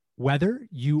Whether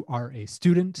you are a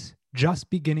student, just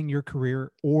beginning your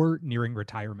career, or nearing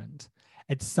retirement,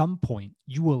 at some point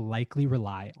you will likely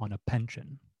rely on a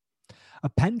pension. A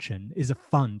pension is a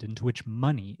fund into which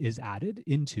money is added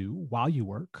into while you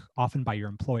work, often by your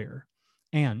employer.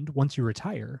 And once you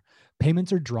retire,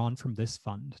 payments are drawn from this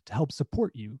fund to help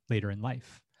support you later in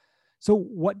life. So,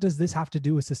 what does this have to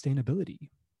do with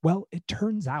sustainability? Well, it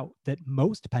turns out that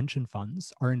most pension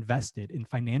funds are invested in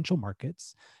financial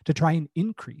markets to try and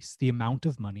increase the amount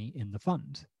of money in the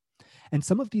fund. And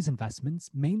some of these investments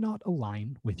may not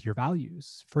align with your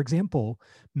values. For example,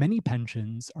 many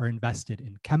pensions are invested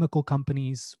in chemical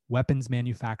companies, weapons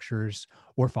manufacturers,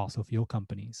 or fossil fuel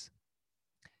companies.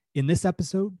 In this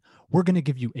episode, we're going to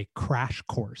give you a crash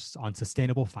course on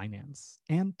sustainable finance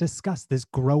and discuss this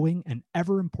growing and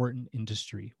ever important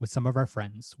industry with some of our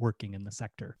friends working in the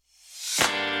sector.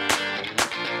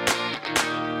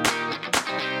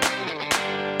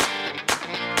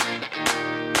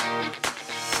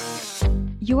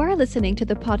 You are listening to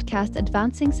the podcast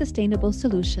Advancing Sustainable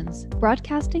Solutions,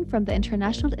 broadcasting from the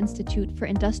International Institute for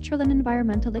Industrial and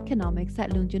Environmental Economics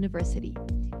at Lund University.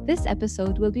 This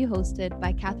episode will be hosted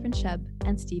by Catherine Shebb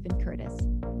and Stephen Curtis.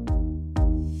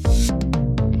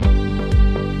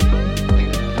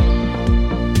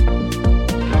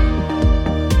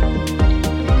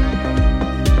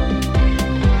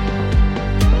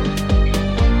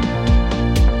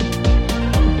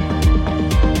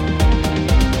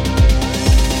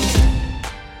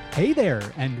 Hey there,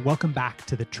 and welcome back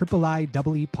to the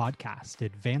IIIEE podcast,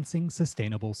 Advancing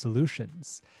Sustainable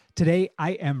Solutions. Today,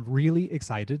 I am really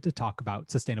excited to talk about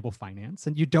sustainable finance,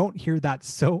 and you don't hear that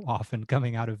so often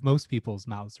coming out of most people's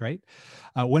mouths, right?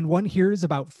 When one hears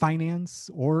about finance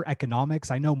or economics,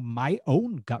 I know my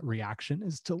own gut reaction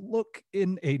is to look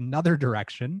in another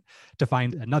direction to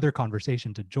find another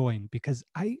conversation to join, because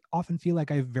I often feel like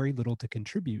I have very little to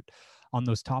contribute on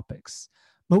those topics.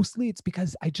 Mostly it's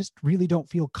because I just really don't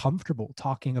feel comfortable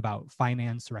talking about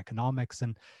finance or economics,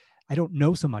 and I don't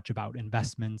know so much about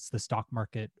investments, the stock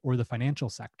market, or the financial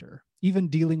sector. Even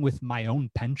dealing with my own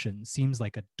pension seems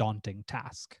like a daunting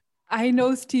task. I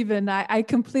know, Stephen, I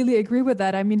completely agree with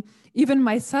that. I mean, even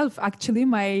myself, actually,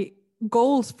 my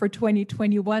goals for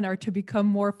 2021 are to become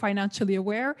more financially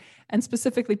aware and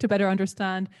specifically to better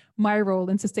understand my role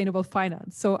in sustainable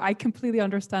finance. So I completely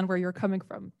understand where you're coming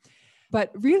from. But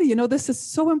really, this is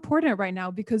so important right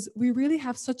now because we really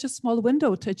have such a small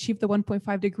window to achieve the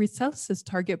 1.5 degrees Celsius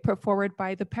target put forward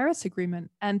by the Paris Agreement.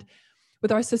 And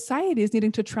with our societies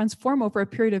needing to transform over a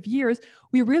period of years,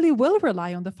 we really will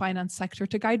rely on the finance sector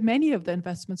to guide many of the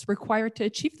investments required to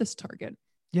achieve this target.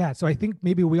 Yeah, so I think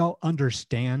maybe we all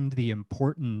understand the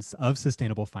importance of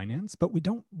sustainable finance, but we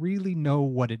don't really know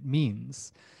what it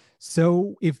means.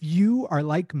 So if you are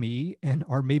like me and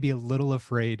are maybe a little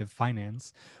afraid of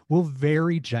finance, we'll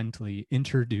very gently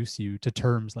introduce you to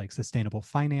terms like sustainable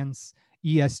finance,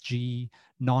 ESG,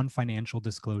 non-financial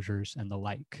disclosures, and the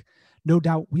like. No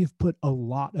doubt we've put a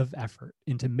lot of effort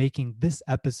into making this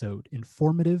episode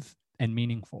informative and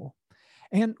meaningful.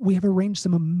 And we have arranged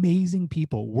some amazing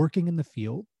people working in the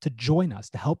field to join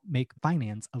us to help make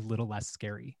finance a little less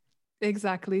scary.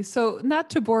 Exactly. So not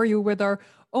to bore you with our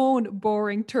own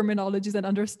boring terminologies and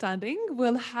understanding,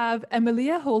 we'll have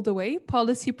Emilia Holdaway,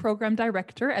 Policy Program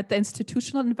Director at the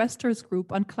Institutional Investors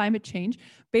Group on Climate Change,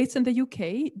 based in the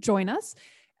UK, join us,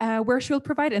 where she'll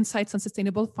provide insights on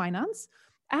sustainable finance.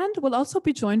 And we'll also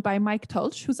be joined by Mike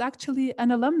Tulch, who's actually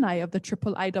an alumni of the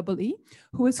IIIEE,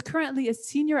 who is currently a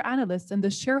senior analyst in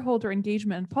the Shareholder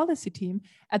Engagement and Policy team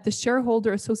at the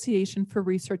Shareholder Association for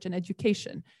Research and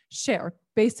Education, SHARE,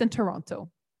 based in Toronto.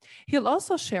 He'll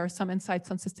also share some insights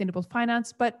on sustainable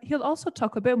finance, but he'll also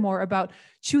talk a bit more about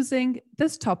choosing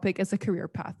this topic as a career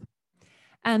path.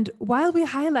 And while we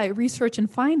highlight research and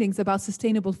findings about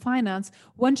sustainable finance,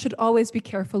 one should always be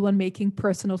careful when making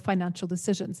personal financial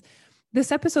decisions.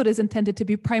 This episode is intended to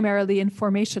be primarily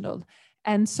informational.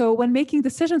 And so when making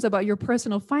decisions about your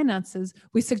personal finances,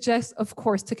 we suggest, of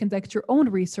course, to conduct your own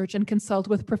research and consult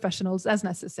with professionals as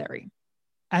necessary.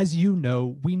 As you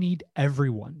know, we need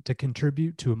everyone to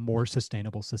contribute to a more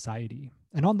sustainable society.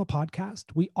 And on the podcast,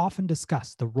 we often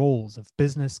discuss the roles of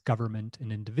business, government,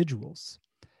 and individuals.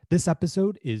 This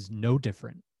episode is no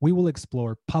different. We will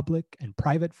explore public and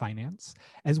private finance,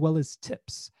 as well as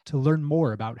tips to learn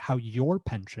more about how your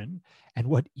pension and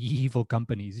what evil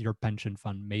companies your pension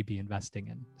fund may be investing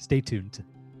in. Stay tuned.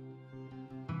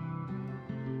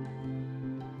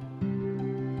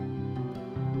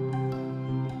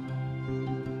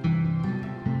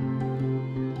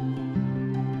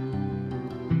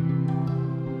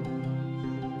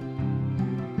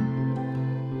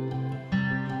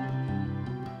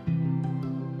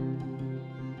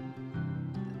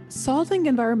 Solving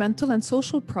environmental and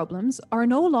social problems are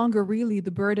no longer really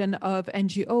the burden of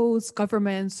NGOs,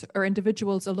 governments, or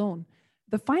individuals alone.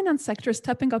 The finance sector is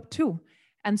stepping up too.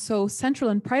 And so central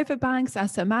and private banks,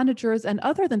 asset managers, and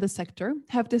other than the sector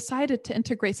have decided to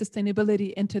integrate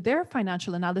sustainability into their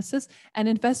financial analysis and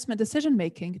investment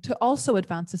decision-making to also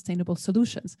advance sustainable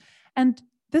solutions. And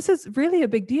this is really a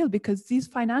big deal because these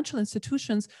financial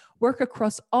institutions work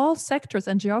across all sectors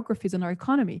and geographies in our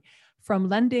economy. From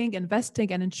lending,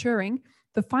 investing, and insuring,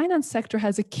 the finance sector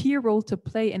has a key role to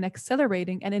play in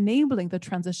accelerating and enabling the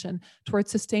transition towards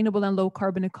sustainable and low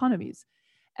carbon economies.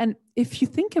 And if you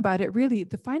think about it, really,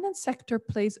 the finance sector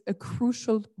plays a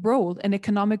crucial role in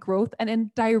economic growth and in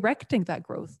directing that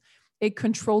growth. It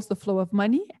controls the flow of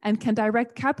money and can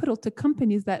direct capital to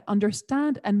companies that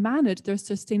understand and manage their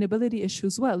sustainability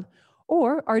issues well,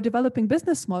 or are developing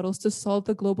business models to solve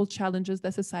the global challenges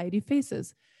that society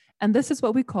faces. And this is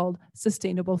what we call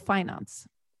sustainable finance.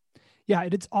 Yeah,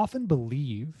 it's often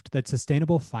believed that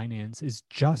sustainable finance is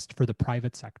just for the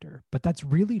private sector, but that's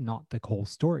really not the whole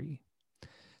story.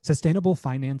 Sustainable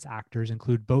finance actors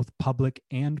include both public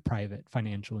and private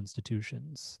financial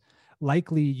institutions.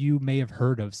 Likely, you may have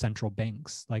heard of central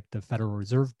banks like the Federal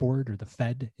Reserve Board or the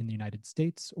Fed in the United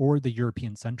States or the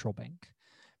European Central Bank.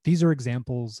 These are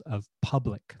examples of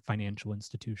public financial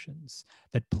institutions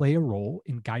that play a role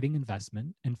in guiding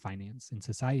investment and finance in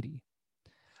society.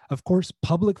 Of course,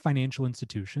 public financial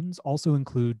institutions also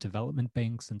include development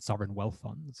banks and sovereign wealth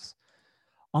funds.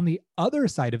 On the other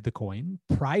side of the coin,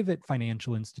 private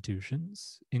financial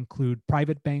institutions include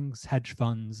private banks, hedge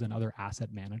funds, and other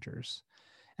asset managers.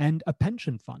 And a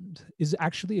pension fund is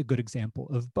actually a good example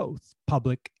of both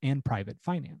public and private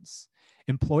finance.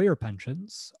 Employer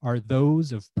pensions are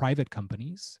those of private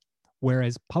companies,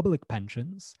 whereas public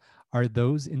pensions are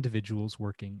those individuals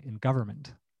working in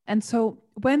government. And so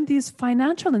when these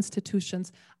financial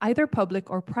institutions, either public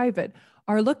or private,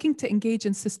 are looking to engage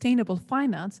in sustainable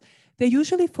finance, they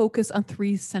usually focus on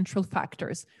three central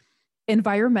factors: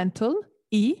 environmental,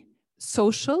 E;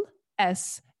 social,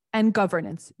 S; and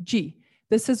governance, G.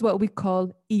 This is what we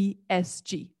call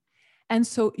ESG. And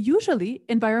so usually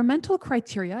environmental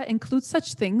criteria include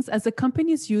such things as a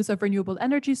company's use of renewable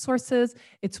energy sources,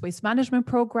 its waste management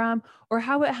program, or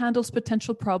how it handles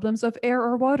potential problems of air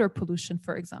or water pollution,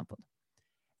 for example.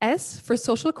 S for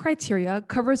social criteria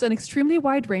covers an extremely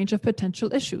wide range of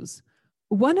potential issues.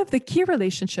 One of the key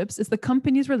relationships is the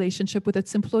company's relationship with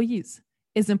its employees.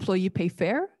 Is employee pay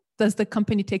fair? Does the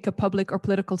company take a public or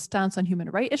political stance on human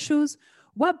rights issues?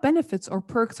 What benefits or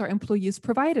perks are employees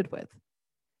provided with?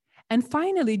 And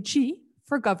finally, G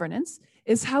for governance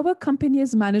is how a company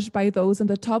is managed by those in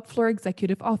the top floor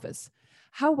executive office.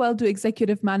 How well do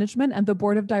executive management and the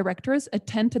board of directors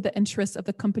attend to the interests of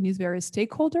the company's various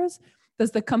stakeholders?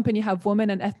 Does the company have women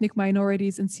and ethnic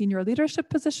minorities in senior leadership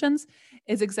positions?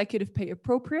 Is executive pay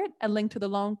appropriate and linked to the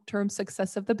long-term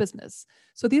success of the business?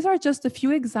 So these are just a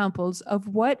few examples of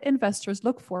what investors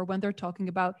look for when they're talking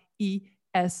about E,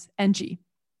 S, and G.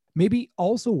 Maybe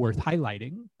also worth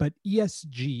highlighting, but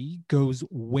ESG goes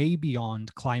way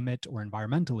beyond climate or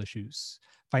environmental issues.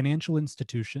 Financial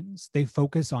institutions, they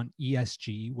focus on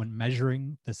ESG when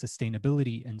measuring the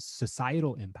sustainability and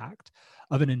societal impact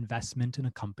of an investment in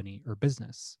a company or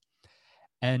business.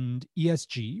 And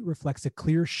ESG reflects a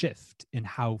clear shift in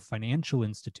how financial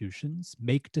institutions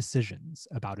make decisions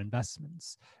about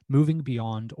investments, moving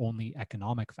beyond only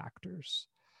economic factors.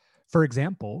 For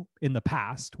example, in the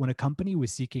past, when a company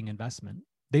was seeking investment,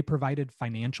 they provided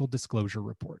financial disclosure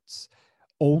reports,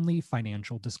 only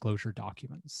financial disclosure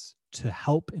documents, to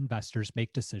help investors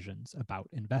make decisions about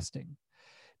investing.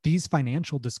 These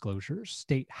financial disclosures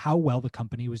state how well the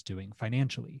company was doing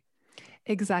financially.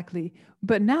 Exactly.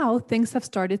 But now things have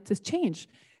started to change.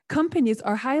 Companies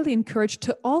are highly encouraged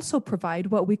to also provide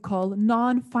what we call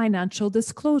non-financial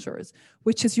disclosures,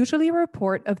 which is usually a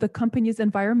report of the company's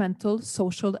environmental,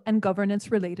 social, and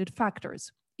governance-related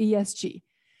factors, ESG.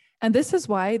 And this is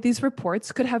why these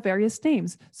reports could have various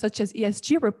names, such as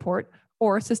ESG report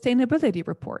or sustainability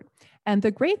report. And the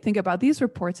great thing about these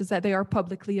reports is that they are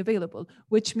publicly available,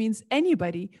 which means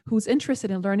anybody who's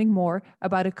interested in learning more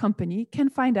about a company can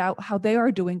find out how they are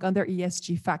doing on their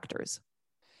ESG factors.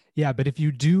 Yeah, but if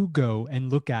you do go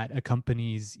and look at a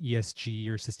company's ESG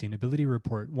or sustainability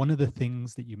report, one of the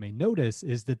things that you may notice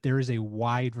is that there is a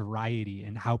wide variety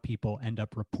in how people end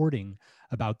up reporting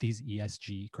about these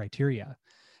ESG criteria.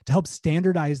 To help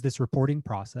standardize this reporting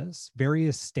process,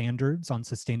 various standards on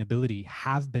sustainability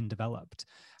have been developed.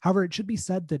 However, it should be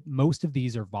said that most of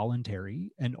these are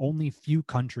voluntary and only few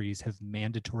countries have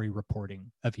mandatory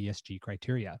reporting of ESG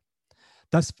criteria.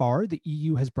 Thus far, the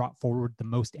EU has brought forward the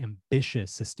most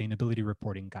ambitious sustainability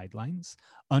reporting guidelines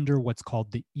under what's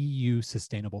called the EU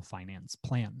Sustainable Finance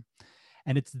Plan.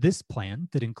 And it's this plan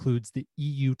that includes the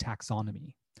EU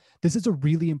taxonomy. This is a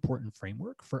really important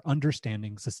framework for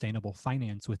understanding sustainable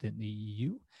finance within the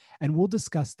EU, and we'll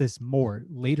discuss this more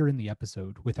later in the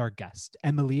episode with our guest,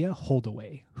 Emilia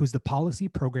Holdaway, who's the Policy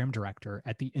Program Director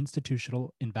at the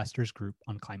Institutional Investors Group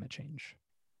on Climate Change.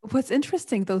 What's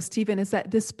interesting, though, Stephen, is that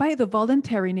despite the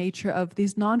voluntary nature of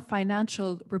these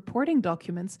non-financial reporting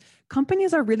documents,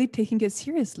 companies are really taking it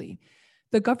seriously.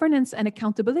 The Governance and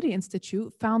Accountability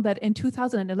Institute found that in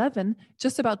 2011,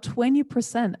 just about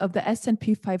 20% of the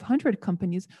S&P 500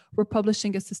 companies were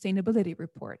publishing a sustainability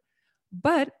report.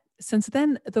 But since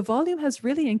then, the volume has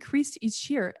really increased each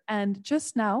year. And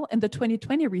just now, in the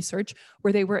 2020 research,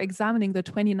 where they were examining the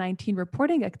 2019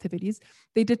 reporting activities,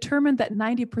 they determined that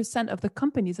 90% of the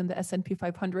companies in the S&P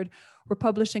 500 were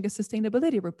publishing a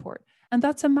sustainability report. And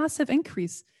that's a massive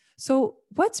increase. So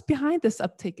what's behind this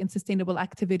uptick in sustainable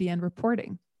activity and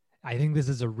reporting? I think this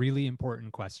is a really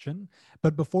important question.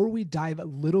 But before we dive a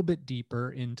little bit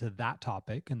deeper into that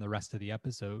topic and the rest of the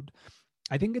episode,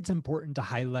 I think it's important to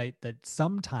highlight that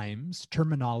sometimes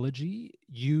terminology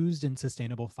used in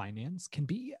sustainable finance can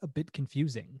be a bit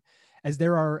confusing, as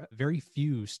there are very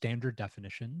few standard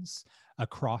definitions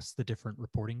across the different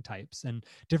reporting types, and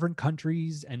different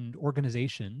countries and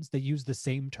organizations, they use the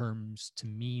same terms to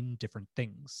mean different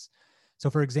things. So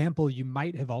for example, you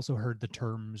might have also heard the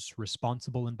terms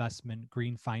responsible investment,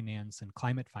 green finance, and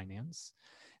climate finance.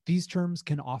 These terms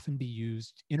can often be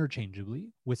used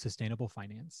interchangeably with sustainable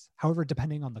finance. However,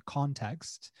 depending on the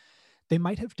context, they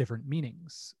might have different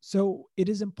meanings. So it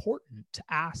is important to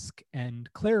ask and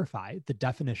clarify the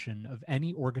definition of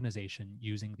any organization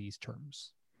using these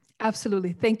terms.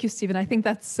 Absolutely. Thank you, Stephen. I think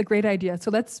that's a great idea. So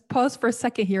let's pause for a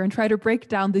second here and try to break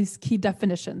down these key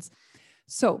definitions.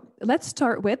 So let's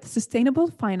start with sustainable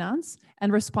finance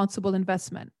and responsible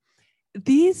investment.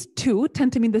 These two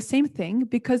tend to mean the same thing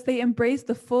because they embrace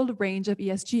the full range of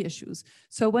ESG issues.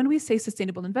 So when we say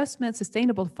sustainable investment,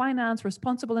 sustainable finance,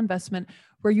 responsible investment,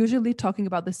 we're usually talking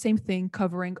about the same thing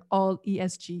covering all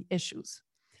ESG issues.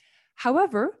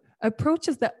 However,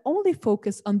 approaches that only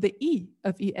focus on the E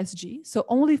of ESG, so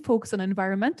only focus on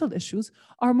environmental issues,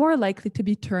 are more likely to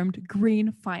be termed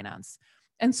green finance.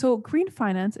 And so green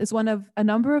finance is one of a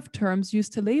number of terms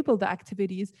used to label the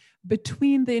activities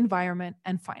between the environment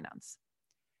and finance.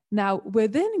 Now,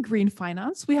 within green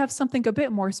finance, we have something a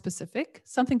bit more specific,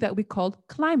 something that we call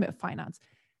climate finance.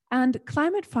 And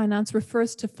climate finance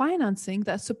refers to financing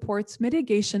that supports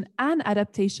mitigation and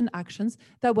adaptation actions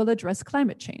that will address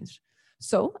climate change.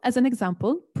 So, as an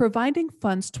example, providing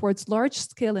funds towards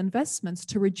large-scale investments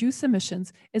to reduce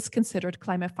emissions is considered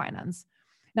climate finance.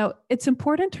 Now, it's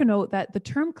important to note that the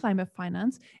term climate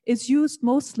finance is used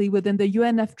mostly within the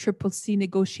UNFCCC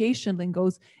negotiation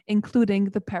lingos, including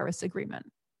the Paris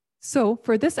Agreement. So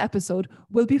for this episode,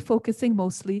 we'll be focusing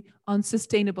mostly on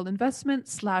sustainable investment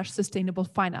 / sustainable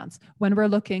finance when we're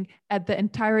looking at the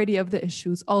entirety of the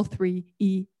issues, all three,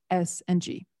 E, S, and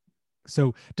G.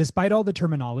 So despite all the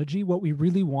terminology, what we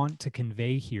really want to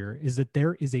convey here is that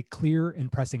there is a clear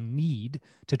and pressing need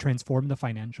to transform the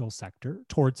financial sector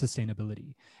towards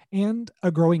sustainability and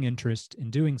a growing interest in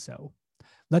doing so.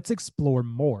 Let's explore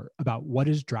more about what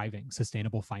is driving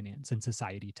sustainable finance in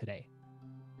society today.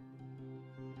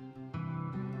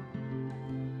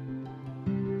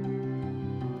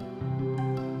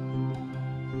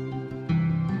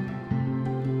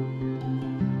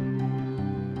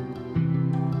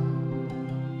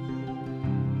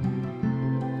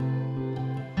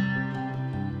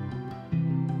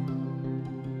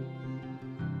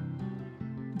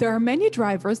 There are many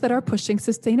drivers that are pushing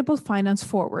sustainable finance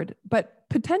forward, but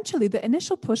potentially the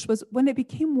initial push was when it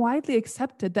became widely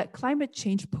accepted that climate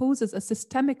change poses a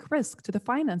systemic risk to the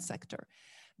finance sector.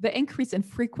 The increase in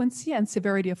frequency and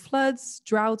severity of floods,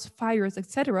 droughts, fires,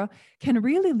 etc., can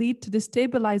really lead to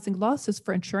destabilizing losses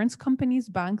for insurance companies,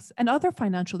 banks, and other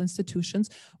financial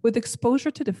institutions with exposure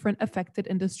to different affected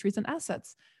industries and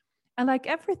assets. And like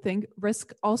everything,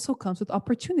 risk also comes with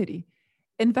opportunity.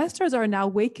 Investors are now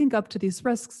waking up to these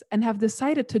risks and have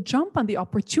decided to jump on the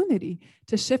opportunity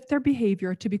to shift their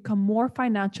behavior to become more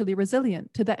financially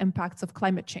resilient to the impacts of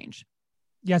climate change.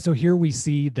 Yeah, so here we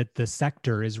see that the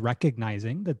sector is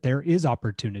recognizing that there is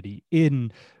opportunity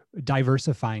in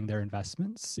diversifying their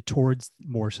investments towards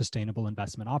more sustainable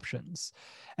investment options.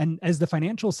 And as the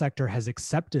financial sector has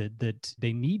accepted that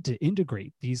they need to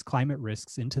integrate these climate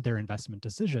risks into their investment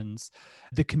decisions,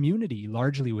 the community,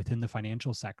 largely within the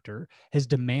financial sector, has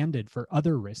demanded for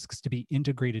other risks to be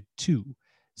integrated too.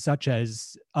 such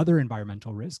as other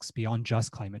environmental risks beyond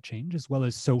just climate change, as well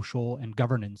as social and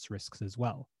governance risks as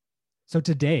well. So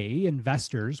today,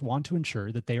 investors want to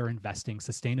ensure that they are investing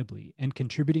sustainably and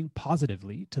contributing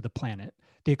positively to the planet,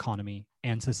 the economy,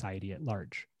 and society at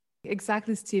large.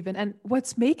 Exactly, Stephen. And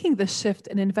what's making the shift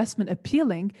in investment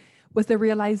appealing was the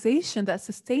realization that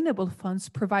sustainable funds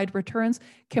provide returns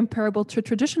comparable to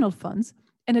traditional funds,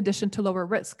 in addition to lower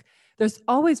risk. There's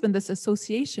always been this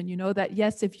association, that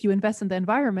yes, if you invest in the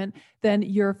environment, then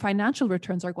your financial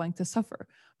returns are going to suffer.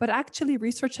 But actually,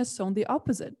 research has shown the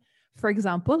opposite. For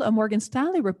example, a Morgan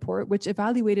Stanley report, which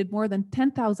evaluated more than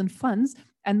 10,000 funds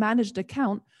and managed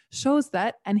account, shows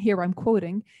that, and here I'm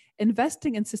quoting,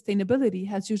 investing in sustainability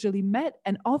has usually met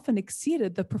and often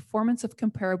exceeded the performance of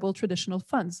comparable traditional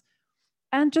funds.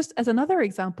 And just as another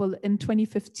example, in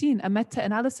 2015, a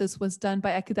meta-analysis was done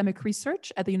by academic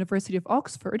research at the University of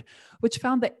Oxford, which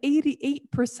found that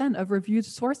 88% of reviewed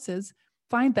sources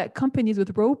find that companies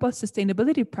with robust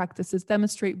sustainability practices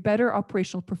demonstrate better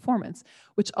operational performance,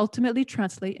 which ultimately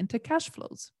translate into cash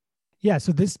flows. Yeah,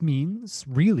 so this means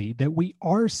really that we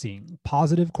are seeing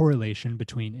positive correlation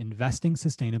between investing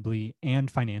sustainably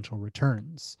and financial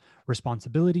returns.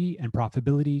 Responsibility and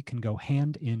profitability can go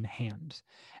hand in hand.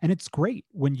 And it's great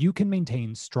when you can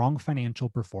maintain strong financial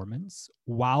performance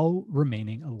while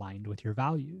remaining aligned with your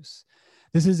values.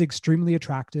 This is extremely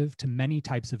attractive to many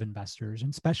types of investors,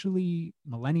 and especially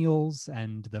millennials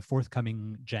and the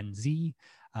forthcoming Gen Z,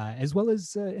 as well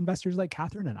as investors like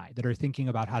Catherine and I that are thinking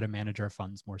about how to manage our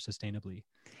funds more sustainably.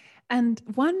 And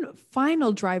one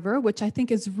final driver, which I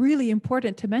think is really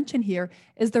important to mention here,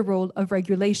 is the role of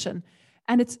regulation.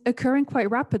 And it's occurring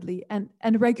quite rapidly. And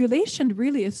regulation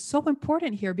really is so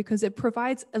important here because it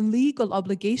provides a legal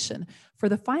obligation for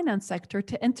the finance sector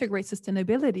to integrate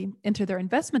sustainability into their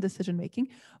investment decision-making,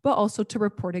 but also to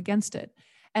report against it.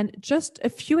 And just a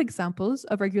few examples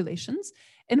of regulations.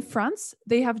 In France,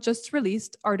 they have just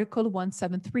released Article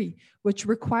 173, which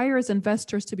requires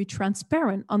investors to be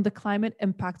transparent on the climate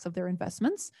impacts of their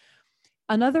investments.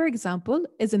 Another example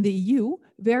is in the EU,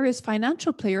 various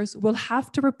financial players will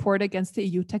have to report against the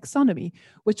EU taxonomy,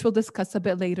 which we'll discuss a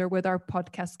bit later with our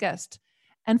podcast guest.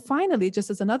 And finally, just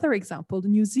as another example,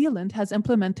 New Zealand has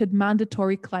implemented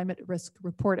mandatory climate risk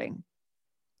reporting.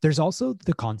 There's also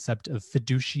the concept of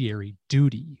fiduciary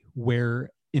duty,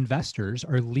 where investors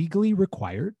are legally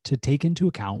required to take into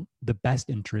account the best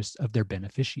interests of their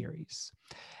beneficiaries.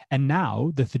 And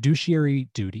now the fiduciary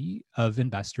duty of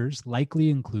investors likely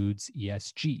includes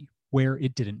ESG, where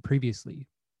it didn't previously.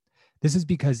 This is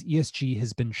because ESG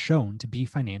has been shown to be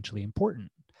financially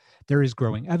important. There is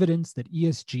growing evidence that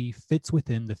ESG fits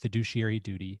within the fiduciary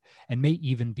duty and may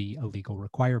even be a legal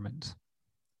requirement.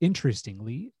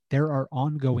 Interestingly, there are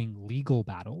ongoing legal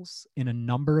battles in a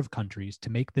number of countries to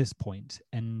make this point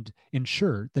and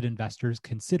ensure that investors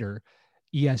consider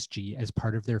ESG as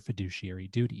part of their fiduciary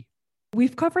duty.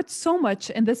 We've covered so much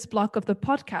in this block of the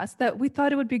podcast that we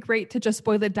thought it would be great to just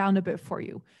boil it down a bit for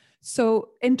you. So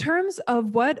in terms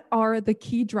of what are the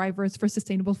key drivers for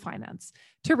sustainable finance,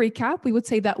 to recap, we would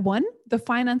say that 1, the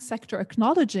finance sector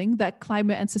acknowledging that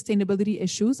climate and sustainability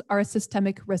issues are a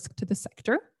systemic risk to the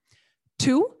sector.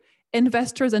 2,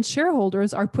 investors and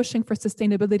shareholders are pushing for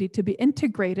sustainability to be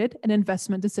integrated in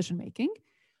investment decision-making.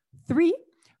 3,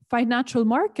 financial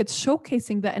markets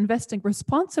showcasing that investing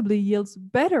responsibly yields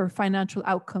better financial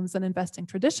outcomes than investing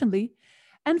traditionally.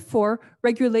 And 4,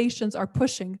 regulations are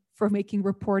pushing for making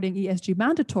reporting ESG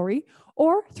mandatory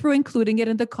or through including it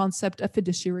in the concept of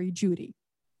fiduciary duty.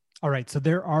 All right, so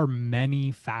there are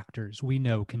many factors we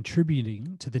know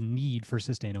contributing to the need for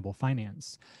sustainable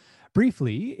finance.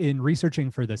 Briefly, in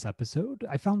researching for this episode,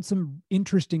 I found some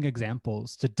interesting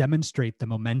examples to demonstrate the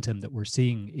momentum that we're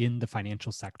seeing in the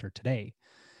financial sector today.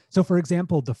 So for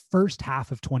example, the first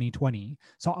half of 2020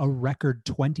 saw a record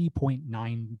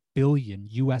 $20.9 billion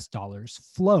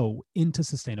flow into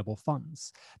sustainable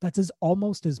funds. That's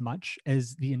almost as much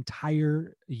as the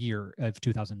entire year of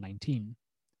 2019.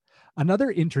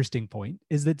 Another interesting point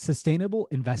is that sustainable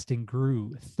investing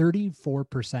grew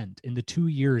 34% in the 2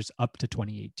 years up to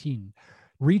 2018,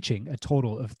 reaching a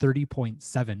total of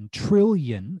 30.7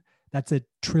 trillion, that's a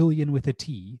trillion with a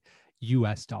T,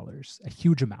 US dollars, a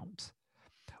huge amount.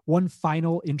 One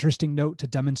final interesting note to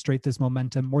demonstrate this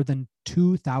momentum, more than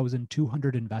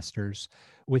 2,200 investors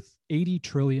with $80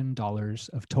 trillion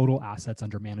of total assets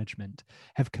under management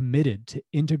have committed to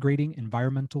integrating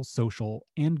environmental, social,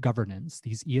 and governance,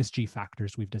 these ESG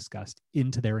factors we've discussed,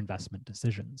 into their investment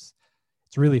decisions.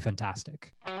 It's really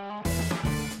fantastic.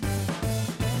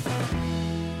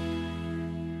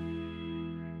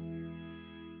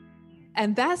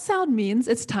 And that sound means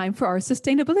it's time for our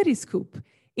sustainability scoop.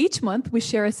 Each month, we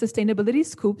share a sustainability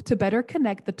scoop to better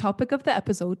connect the topic of the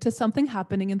episode to something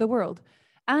happening in the world.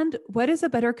 And what is a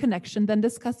better connection than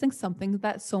discussing something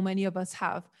that so many of us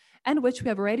have, and which we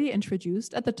have already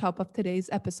introduced at the top of today's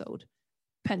episode: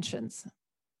 pensions.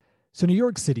 So New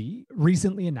York City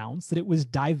recently announced that it was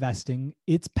divesting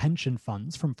its pension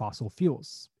funds from fossil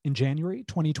fuels. In January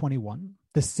 2021,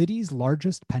 the city's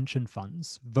largest pension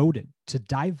funds voted to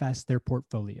divest their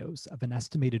portfolios of an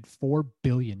estimated $4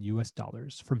 billion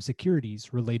from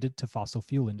securities related to fossil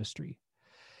fuel industry.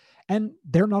 And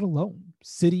they're not alone.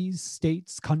 Cities,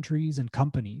 states, countries, and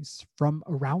companies from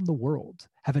around the world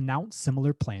have announced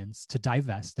similar plans to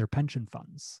divest their pension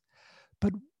funds.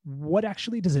 But what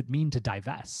actually does it mean to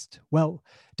divest? Well,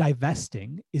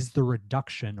 divesting is the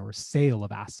reduction or sale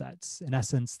of assets, in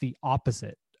essence, the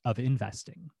opposite of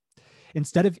investing.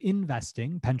 Instead of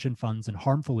investing pension funds in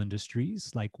harmful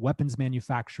industries like weapons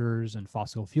manufacturers and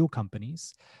fossil fuel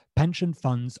companies, pension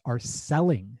funds are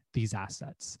selling these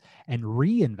assets and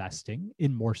reinvesting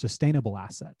in more sustainable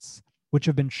assets, which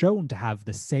have been shown to have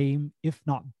the same, if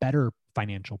not better,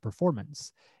 financial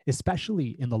performance,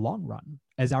 especially in the long run,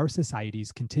 as our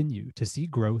societies continue to see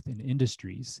growth in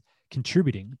industries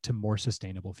contributing to more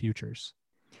sustainable futures.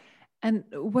 And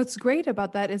what's great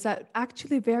about that is that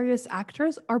actually various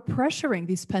actors are pressuring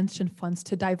these pension funds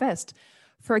to divest.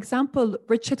 For example,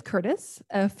 Richard Curtis,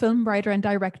 a film writer and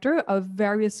director of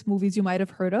various movies you might have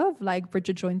heard of, like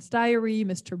Bridget Jones's Diary,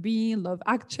 Mr. Bean, Love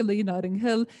Actually, Notting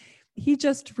Hill. He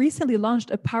just recently launched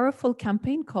a powerful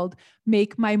campaign called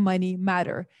Make My Money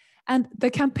Matter. And the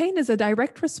campaign is a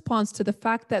direct response to the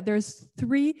fact that there's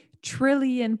 £3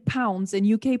 trillion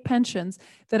in UK pensions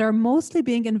that are mostly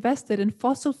being invested in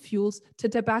fossil fuels to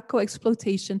tobacco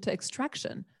exploitation to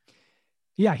extraction.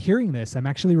 Yeah, hearing this, I'm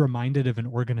actually reminded of an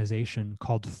organization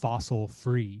called Fossil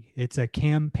Free. It's a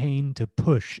campaign to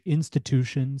push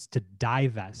institutions to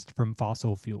divest from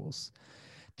fossil fuels.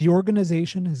 The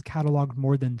organization has cataloged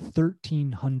more than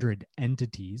 1,300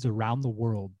 entities around the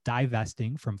world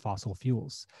divesting from fossil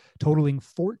fuels, totaling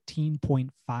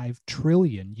 $14.5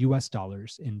 trillion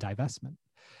in divestment.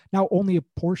 Now, only a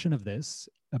portion of this,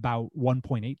 about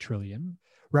 1.8 trillion,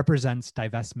 represents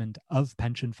divestment of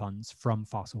pension funds from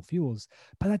fossil fuels,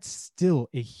 but that's still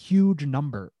a huge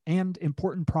number and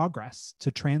important progress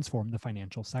to transform the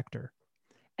financial sector.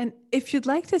 And if you'd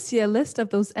like to see a list of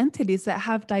those entities that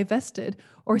have divested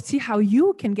or see how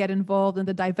you can get involved in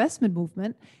the divestment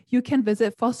movement, you can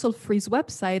visit Fossil Free's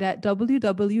website at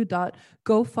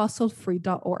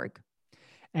www.gofossilfree.org.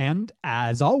 And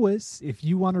as always, if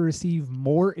you want to receive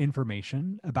more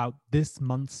information about this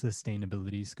month's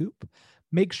Sustainability Scoop,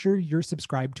 make sure you're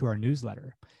subscribed to our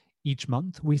newsletter. Each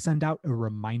month, we send out a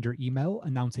reminder email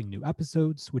announcing new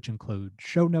episodes, which include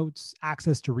show notes,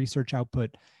 access to research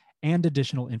output, and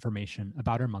additional information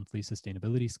about our monthly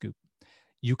Sustainability Scoop.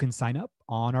 You can sign up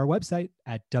on our website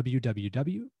at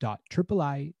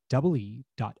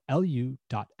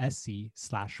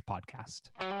www.iee.lu.sc/podcast.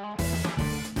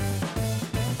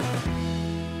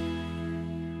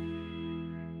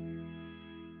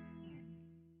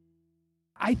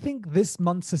 I think this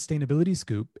month's Sustainability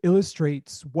Scoop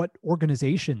illustrates what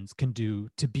organizations can do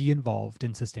to be involved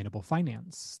in sustainable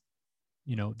finance.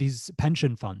 You know, these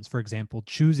pension funds, for example,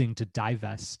 choosing to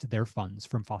divest their funds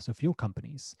from fossil fuel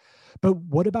companies. But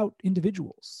what about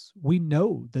individuals? We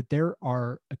know that there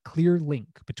are a clear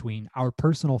link between our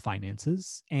personal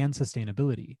finances and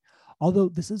sustainability, although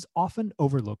this is often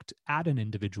overlooked at an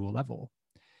individual level.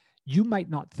 You might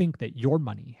not think that your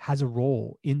money has a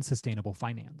role in sustainable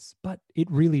finance, but it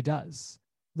really does.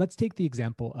 Let's take the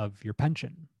example of your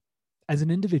pension. As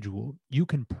an individual, you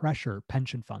can pressure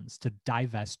pension funds to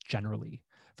divest generally,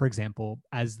 for example,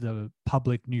 as the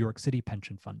public New York City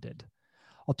pension fund did.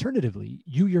 Alternatively,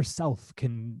 you yourself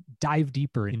can dive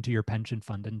deeper into your pension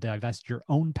fund and divest your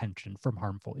own pension from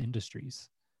harmful industries.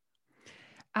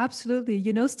 Absolutely.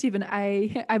 You know, Stephen,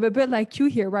 I'm a bit like you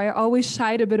here, where I always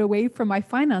shied a bit away from my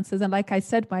finances. And like I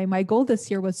said, my goal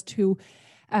this year was to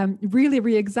really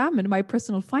re-examine my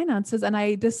personal finances. And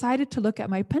I decided to look at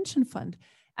my pension fund.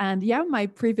 And yeah, my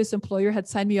previous employer had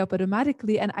signed me up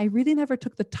automatically, and I really never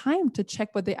took the time to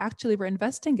check what they actually were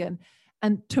investing in.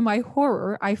 And to my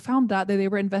horror, I found out that they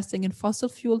were investing in fossil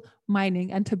fuel,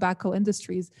 mining, and tobacco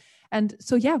industries. And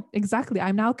so, yeah, exactly.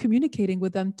 I'm now communicating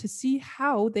with them to see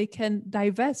how they can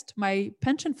divest my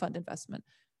pension fund investment.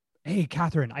 Hey,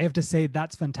 Catherine, I have to say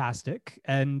that's fantastic.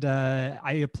 And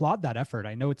I applaud that effort.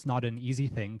 I know it's not an easy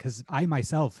thing because I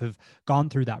myself have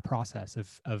gone through that process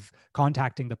of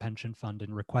contacting the pension fund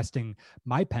and requesting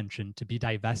my pension to be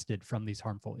divested from these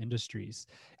harmful industries.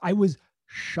 I was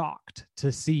shocked to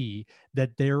see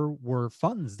that there were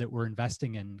funds that were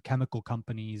investing in chemical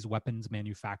companies, weapons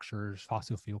manufacturers,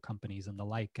 fossil fuel companies, and the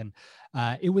like. And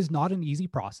it was not an easy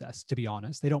process, to be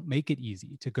honest. They don't make it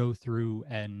easy to go through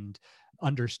and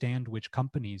understand which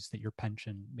companies that your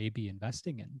pension may be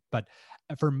investing in. But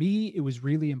for me, it was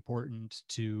really important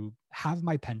to have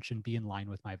my pension be in line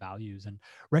with my values, and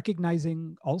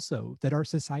recognizing also that our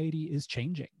society is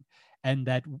changing. And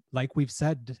that, like we've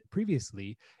said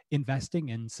previously, investing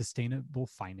in sustainable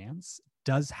finance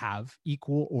does have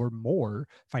equal or more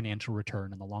financial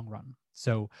return in the long run.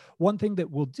 So one thing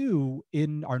that we'll do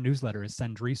in our newsletter is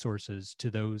send resources to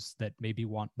those that maybe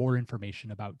want more information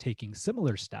about taking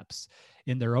similar steps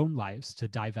in their own lives to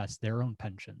divest their own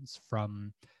pensions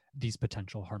from these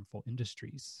potential harmful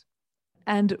industries.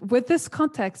 And with this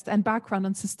context and background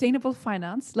on sustainable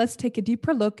finance, let's take a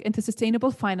deeper look into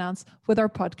sustainable finance with our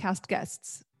podcast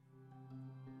guests.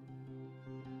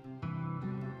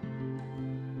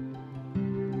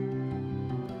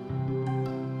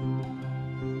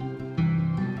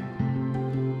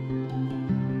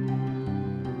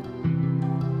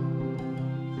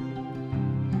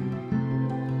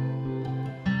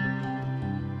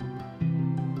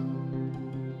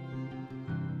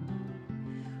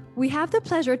 We have the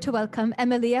pleasure to welcome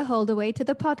Emilia Holdaway to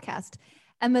the podcast.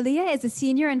 Emilia is a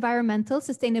senior environmental,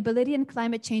 sustainability, and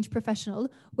climate change professional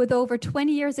with over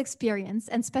 20 years experience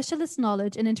and specialist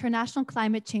knowledge in international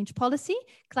climate change policy,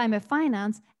 climate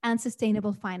finance, and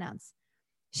sustainable finance.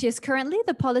 She is currently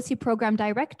the Policy Program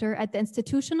Director at the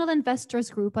Institutional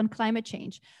Investors Group on Climate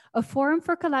Change, a forum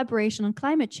for collaboration on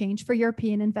climate change for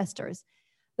European investors.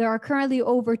 There are currently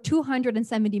over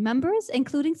 270 members,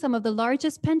 including some of the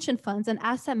largest pension funds and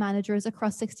asset managers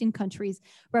across 16 countries,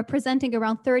 representing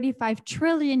around 35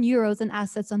 trillion euros in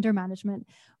assets under management.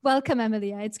 Welcome,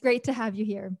 Emilia. It's great to have you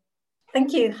here.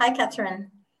 Thank you. Hi,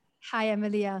 Catherine. Hi,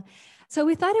 Emilia. So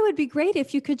we thought it would be great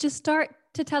if you could just start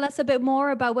to tell us a bit more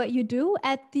about what you do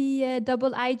at the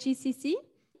IIGCC.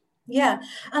 Yeah,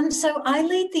 so I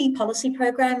lead the policy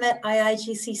program at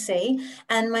IIGCC,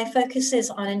 and my focus is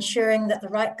on ensuring that the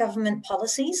right government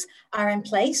policies are in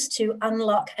place to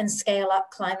unlock and scale up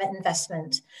climate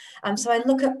investment. So I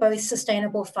look at both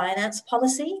sustainable finance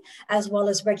policy as well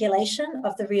as regulation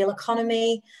of the real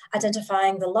economy,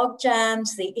 identifying the log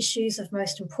jams, the issues of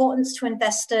most importance to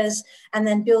investors, and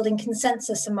then building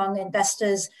consensus among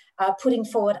investors, putting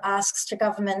forward asks to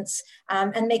governments,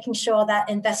 and making sure that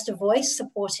investor voice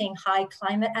supporting high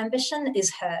climate ambition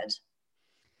is heard.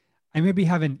 I maybe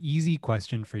have an easy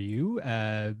question for you,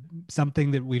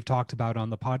 something that we've talked about on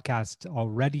the podcast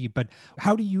already, but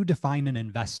how do you define an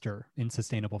investor in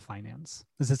sustainable finance?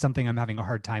 This is something I'm having a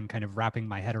hard time kind of wrapping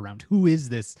my head around. Who is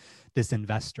this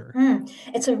investor?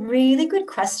 It's a really good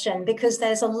question, because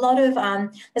there's a lot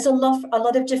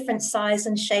of different size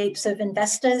and shapes of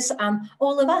investors.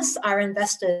 All of us are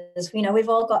investors. You know, we've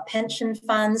all got pension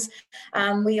funds.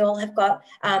 We all have got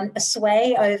a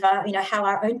sway over, how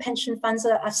our own pension funds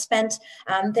are spent.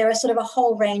 There are sort of a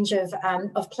whole range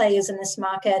of players in this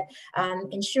market: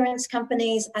 insurance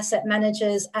companies, asset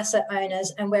managers, asset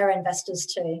owners, and we're investors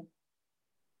too.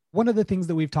 One of the things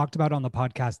that we've talked about on the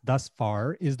podcast thus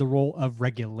far is the role of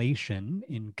regulation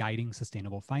in guiding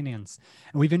sustainable finance.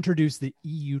 And we've introduced the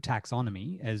EU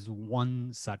taxonomy as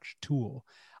one such tool.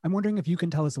 I'm wondering if you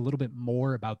can tell us a little bit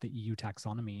more about the EU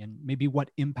taxonomy and maybe what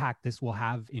impact this will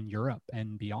have in Europe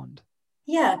and beyond.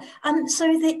 Yeah, so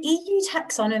the EU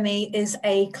taxonomy is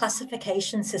a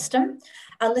classification system,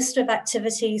 a list of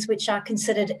activities which are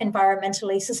considered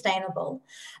environmentally sustainable.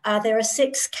 There are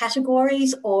 6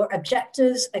 categories or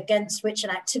objectives against which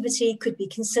an activity could be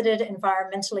considered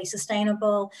environmentally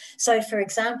sustainable. So, for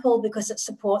example, because it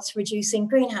supports reducing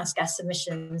greenhouse gas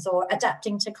emissions or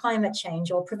adapting to climate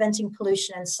change or preventing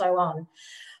pollution and so on.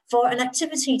 For an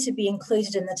activity to be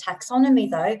included in the taxonomy,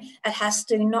 though, it has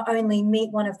to not only meet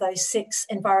one of those 6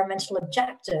 environmental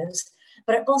objectives,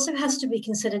 but it also has to be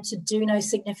considered to do no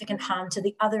significant harm to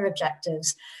the other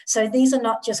objectives. So these are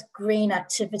not just green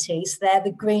activities, they're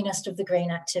the greenest of the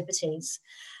green activities.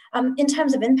 In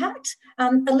terms of impact,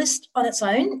 a list on its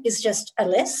own is just a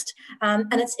list,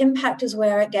 and its impact is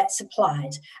where it gets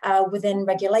applied within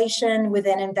regulation,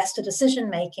 within investor decision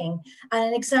making. And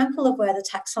an example of where the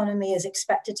taxonomy is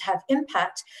expected to have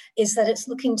impact is that it's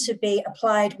looking to be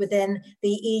applied within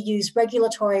the EU's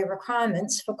regulatory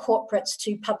requirements for corporates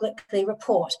to publicly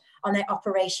report on their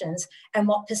operations and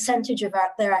what percentage of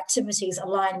their activities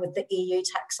align with the EU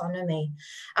taxonomy.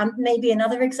 Maybe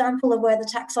another example of where the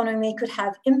taxonomy could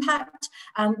have impact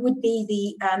would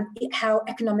be how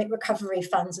economic recovery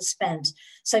funds are spent.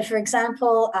 So, for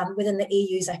example, within the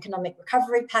EU's economic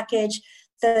recovery package,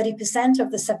 30% of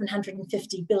the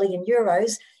 750 billion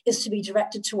euros is to be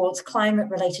directed towards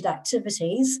climate-related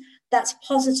activities. That's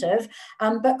positive,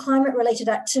 but climate-related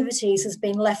activities has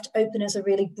been left open as a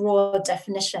really broad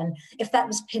definition. If that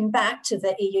was pinned back to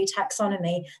the EU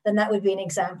taxonomy, then that would be an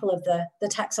example of the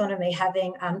taxonomy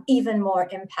having even more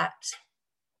impact.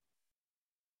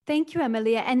 Thank you,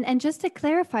 Emilia. And just to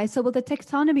clarify, so will the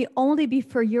taxonomy only be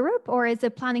for Europe, or is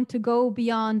it planning to go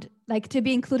beyond, like to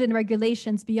be included in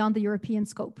regulations beyond the European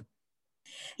scope?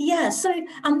 Yeah, so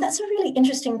that's a really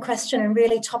interesting question and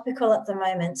really topical at the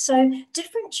moment. So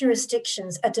different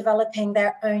jurisdictions are developing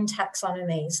their own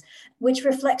taxonomies, which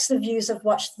reflects the views of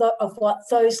what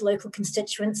those local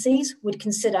constituencies would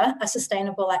consider a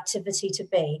sustainable activity to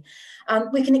be.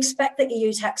 We can expect that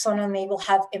EU taxonomy will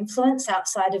have influence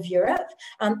outside of Europe,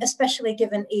 especially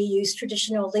given EU's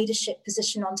traditional leadership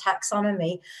position on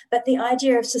taxonomy. But the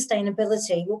idea of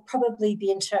sustainability will probably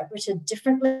be interpreted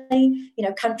differently,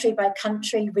 country by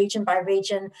country, region by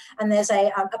region, and there's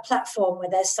a platform where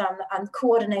there's some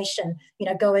coordination,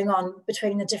 going on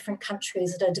between the different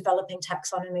countries that are developing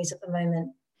taxonomies at the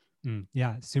moment.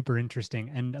 Yeah, super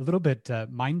interesting and a little bit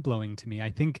mind-blowing to me.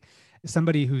 I think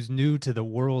somebody who's new to the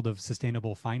world of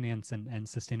sustainable finance and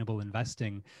sustainable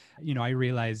investing, I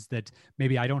realize that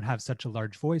maybe I don't have such a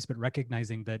large voice, but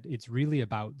recognizing that it's really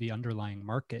about the underlying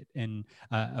market and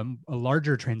a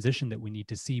larger transition that we need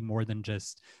to see more than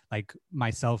just like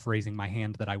myself raising my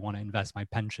hand that I want to invest my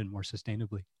pension more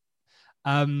sustainably.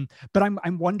 But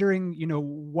I'm wondering,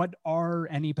 what are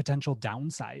any potential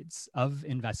downsides of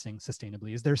investing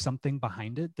sustainably? Is there something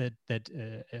behind it that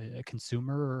a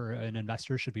consumer or an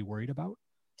investor should be worried about?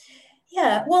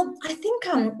 Yeah, well, I think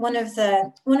one of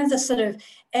the sort of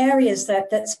areas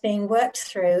that's being worked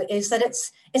through is that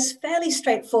it's fairly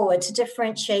straightforward to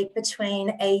differentiate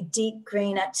between a deep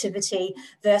green activity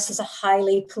versus a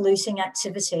highly polluting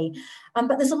activity.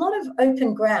 But there's a lot of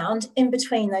open ground in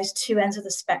between those two ends of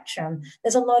the spectrum.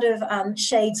 There's a lot of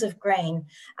shades of green,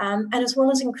 and as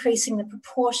well as increasing the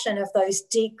proportion of those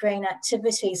deep green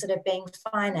activities that are being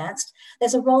financed,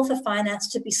 there's a role for finance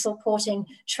to be supporting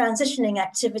transitioning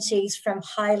activities from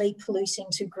highly polluting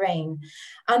to green.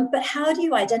 But how do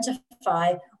you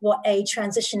identify what a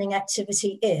transitioning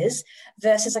activity is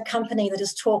versus a company that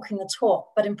is talking the talk,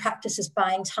 but in practice is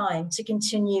buying time to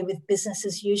continue with business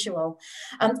as usual?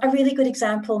 A really good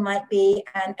example might be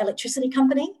an electricity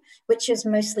company, which is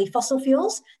mostly fossil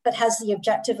fuels, but has the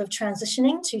objective of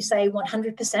transitioning to, say,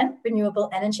 100% renewable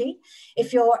energy.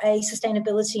 If you're a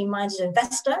sustainability-minded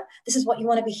investor, this is what you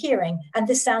want to be hearing. And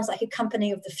this sounds like a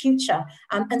company of the future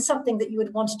and something that you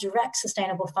would want to direct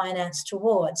sustainable finance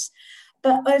towards.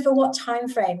 But over what time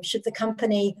frame should the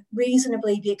company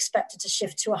reasonably be expected to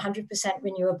shift to 100%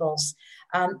 renewables?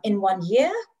 In 1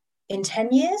 year? In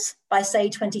 10 years? By, say,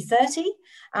 2030?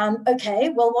 Okay,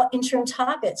 well, what interim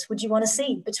targets would you want to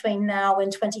see between now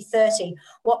and 2030?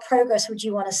 What progress would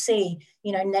you want to see,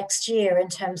 next year in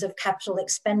terms of capital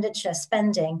expenditure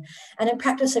spending? And in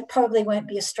practice, it probably won't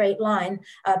be a straight line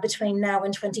between now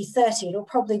and 2030. It'll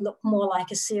probably look more like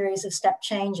a series of step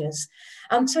changes.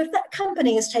 So if that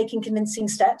company is taking convincing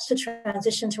steps to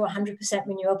transition to 100%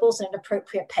 renewables at an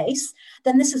appropriate pace,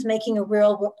 then this is making a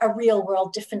real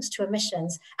world difference to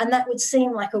emissions. And that would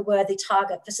seem like a worthy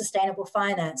target for sustainable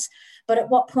finance. But at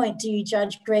what point do you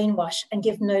judge greenwash and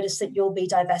give notice that you'll be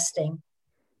divesting?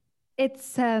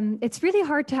 It's really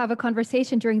hard to have a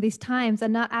conversation during these times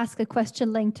and not ask a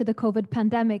question linked to the COVID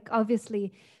pandemic,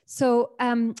 obviously. So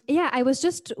I was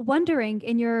just wondering,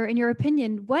 in your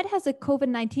opinion, what has the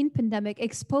COVID-19 pandemic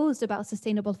exposed about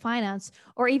sustainable finance,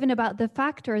 or even about the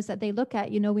factors that they look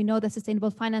at? We know that sustainable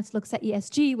finance looks at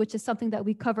ESG, which is something that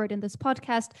we covered in this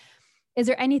podcast. Is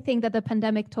there anything that the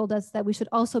pandemic told us that we should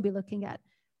also be looking at?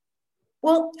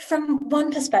 Well, from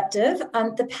one perspective,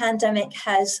 the pandemic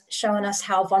has shown us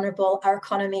how vulnerable our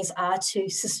economies are to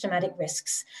systematic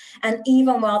risks. And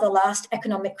even while the last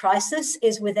economic crisis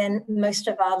is within most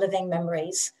of our living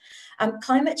memories,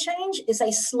 climate change is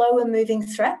a slower moving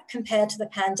threat compared to the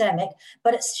pandemic,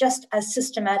 but it's just as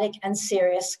systematic and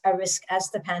serious a risk as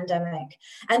the pandemic.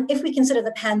 And if we consider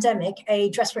the pandemic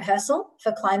a dress rehearsal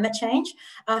for climate change,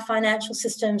 our financial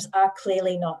systems are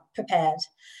clearly not prepared.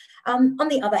 On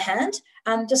the other hand,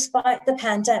 despite the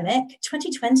pandemic,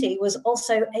 2020 was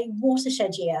also a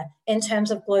watershed year in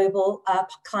terms of global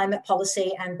climate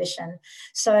policy ambition.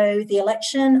 So the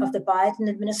election of the Biden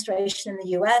administration in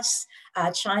the US,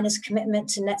 China's commitment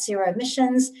to net zero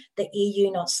emissions, the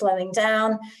EU not slowing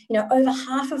down, over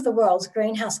half of the world's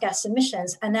greenhouse gas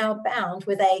emissions are now bound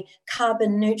with a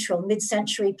carbon neutral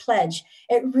mid-century pledge.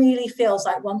 It really feels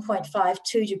like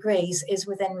 1.52 degrees is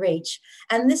within reach.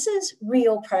 And this is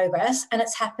real progress, and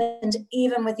it's happened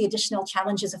even with the additional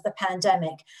challenges of the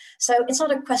pandemic. So it's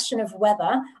not a question of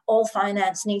whether all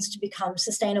finance needs to become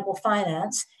sustainable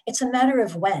finance. It's a matter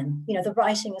of when. The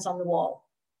writing is on the wall.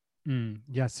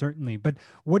 Yes, certainly. But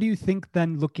what do you think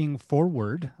then, looking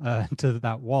forward to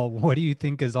that wall, what do you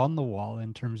think is on the wall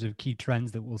in terms of key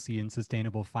trends that we'll see in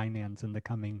sustainable finance in the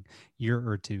coming year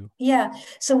or two? Yeah,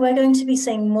 so we're going to be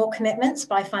seeing more commitments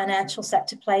by financial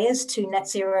sector players to net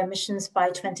zero emissions by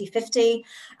 2050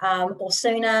 or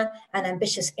sooner, and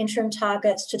ambitious interim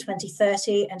targets to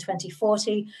 2030 and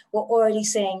 2040. We're already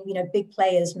seeing, big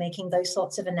players making those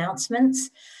sorts of announcements.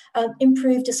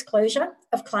 Improved disclosure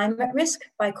of climate risk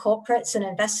by corporates and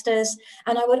investors.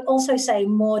 And I would also say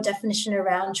more definition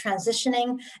around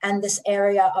transitioning and this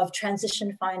area of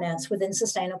transition finance within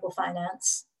sustainable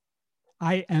finance.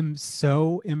 I am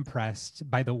so impressed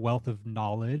by the wealth of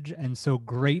knowledge and so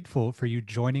grateful for you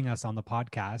joining us on the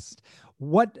podcast.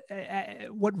 What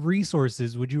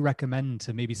resources would you recommend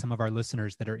to maybe some of our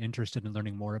listeners that are interested in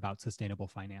learning more about sustainable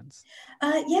finance?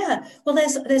 Yeah, well,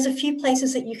 there's a few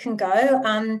places that you can go.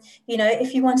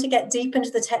 If you want to get deep into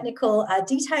the technical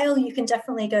detail, you can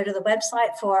definitely go to the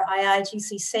website for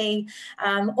IIGCC.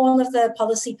 All of the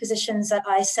policy positions that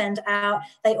I send out,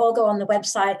 they all go on the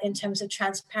website in terms of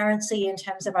transparency, in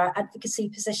terms of our advocacy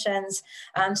positions.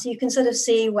 So you can sort of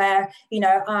see where,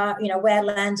 we're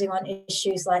landing on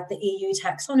issues like the EU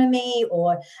taxonomy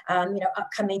or,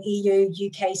 upcoming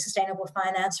EU-UK sustainable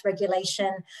finance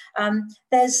regulation.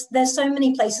 There's so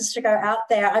many places to go out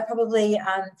there. I probably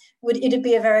it'd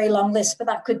be a very long list, but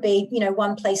that could be,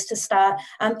 one place to start.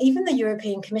 Even the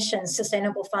European Commission's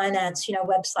sustainable finance,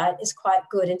 website is quite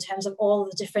good in terms of all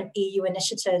the different EU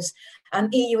initiatives.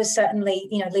 EU is certainly,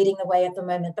 leading the way at the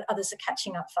moment, but others are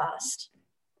catching up fast.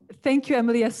 Thank you,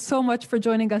 Emilia, so much for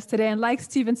joining us today. And like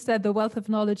Stephen said, the wealth of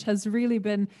knowledge has really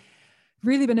been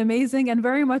amazing and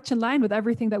very much in line with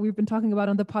everything that we've been talking about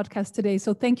on the podcast today.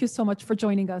 So thank you so much for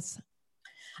joining us.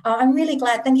 I'm really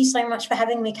glad. Thank you so much for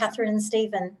having me, Catherine and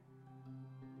Stephen.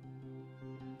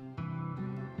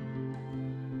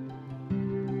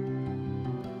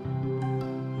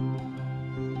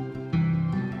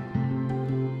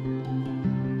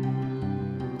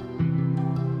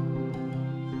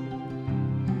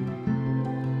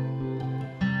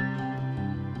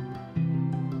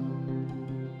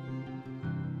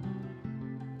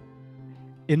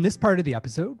 In this part of the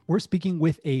episode, we're speaking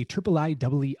with a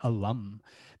IIIEE alum.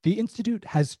 The Institute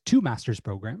has 2 master's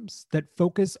programs that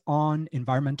focus on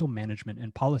environmental management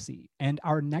and policy, and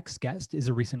our next guest is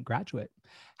a recent graduate.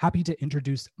 Happy to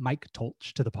introduce Mike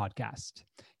Tolch to the podcast.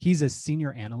 He's a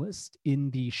senior analyst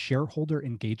in the Shareholder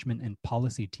Engagement and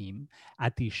Policy team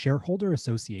at the Shareholder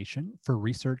Association for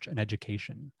Research and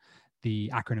Education, the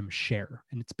acronym SHARE,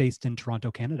 and it's based in Toronto,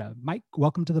 Canada. Mike,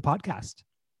 welcome to the podcast.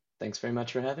 Thanks very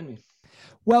much for having me.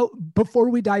 Well, before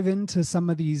we dive into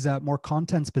some of these more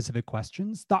content-specific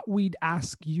questions, thought we'd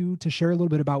ask you to share a little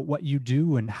bit about what you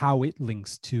do and how it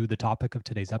links to the topic of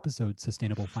today's episode,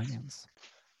 sustainable finance.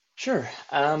 Sure.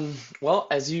 Well,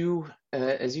 as you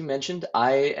mentioned,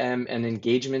 I am an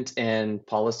engagement and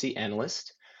policy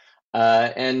analyst.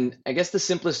 And I guess the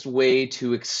simplest way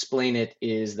to explain it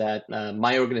is that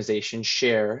my organization,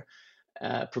 SHARE,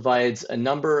 provides a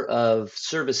number of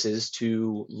services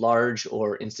to large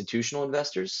or institutional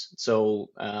investors, so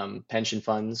pension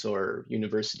funds or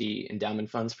university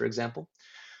endowment funds, for example,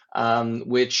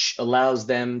 which allows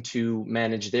them to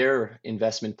manage their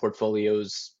investment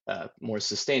portfolios more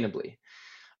sustainably.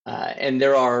 And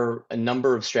there are a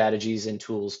number of strategies and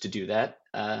tools to do that.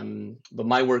 But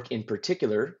my work in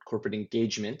particular, corporate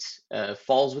engagement,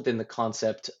 falls within the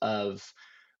concept of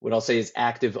what I'll say is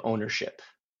active ownership,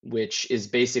 which is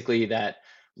basically that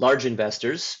large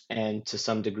investors and to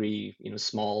some degree,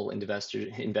 small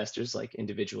investors like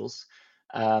individuals,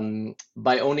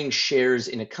 by owning shares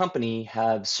in a company,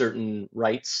 have certain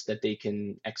rights that they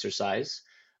can exercise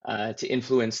to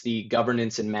influence the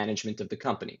governance and management of the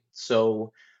company.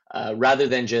 So rather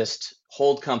than just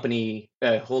hold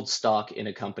stock in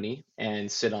a company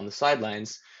and sit on the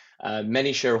sidelines,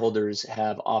 many shareholders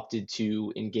have opted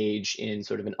to engage in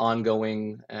sort of an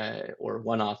ongoing or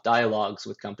one-off dialogues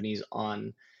with companies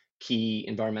on key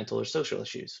environmental or social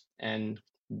issues. And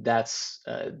that's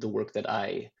the work that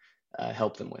I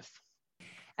help them with.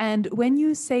 And when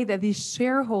you say that these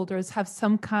shareholders have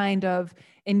some kind of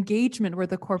engagement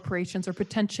with the corporations or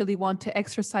potentially want to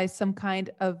exercise some kind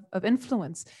of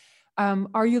influence,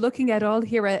 are you looking at all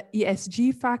here at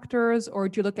ESG factors, or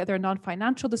do you look at their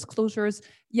non-financial disclosures?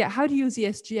 Yeah, how do you use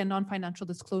ESG and non-financial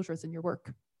disclosures in your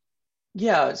work?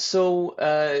 Yeah, so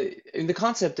the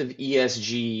concept of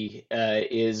ESG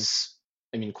is,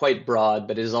 quite broad,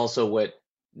 but is also what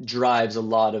drives a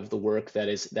lot of the work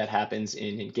that happens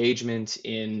in engagement,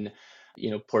 in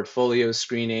portfolio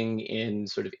screening, in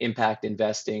sort of impact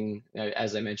investing.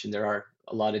 As I mentioned, there are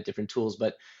a lot of different tools,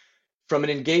 but from an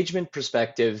engagement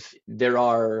perspective, there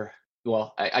are,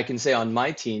 well, I can say on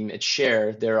my team at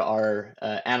Share, there are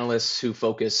analysts who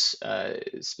focus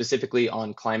specifically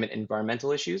on climate and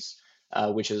environmental issues,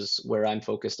 which is where I'm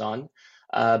focused on.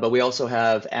 But we also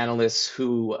have analysts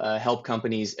who help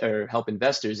companies or help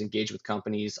investors engage with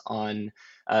companies on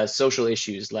social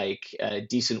issues like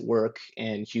decent work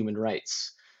and human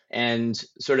rights. And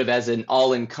sort of as an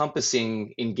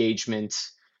all-encompassing engagement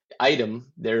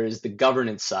item, there is the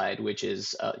governance side, which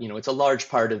is, it's a large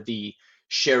part of the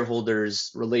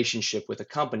shareholders' relationship with a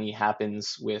company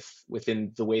happens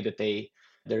within the way that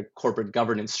their corporate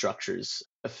governance structures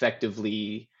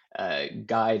effectively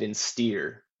guide and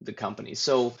steer the company.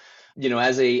 So,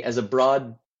 as a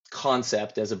broad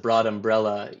concept, as a broad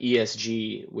umbrella,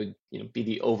 ESG would be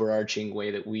the overarching way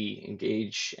that we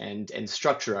engage and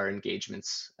structure our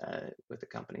engagements with the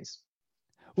companies.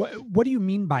 What do you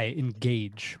mean by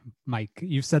engage, Mike?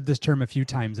 You've said this term a few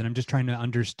times, and I'm just trying to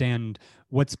understand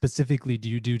what specifically do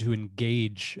you do to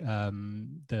engage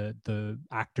the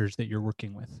actors that you're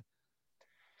working with?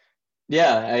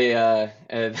 Yeah,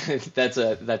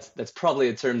 that's probably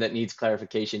a term that needs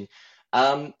clarification.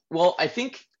 Well, I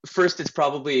think first it's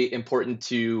probably important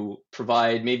to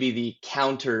provide maybe the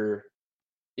counter.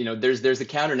 There's the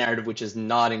counter narrative, which is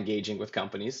not engaging with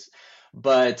companies,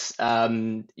 but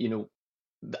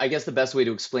I guess the best way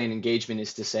to explain engagement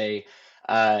is to say,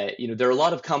 there are a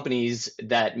lot of companies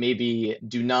that maybe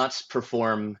do not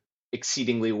perform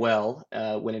exceedingly well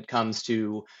when it comes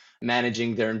to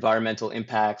managing their environmental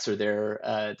impacts or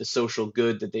the social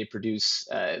good that they produce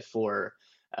for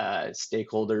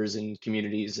stakeholders and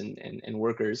communities and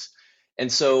workers.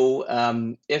 And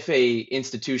so if a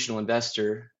institutional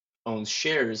investor owns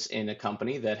shares in a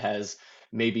company that has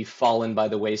maybe fallen by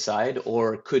the wayside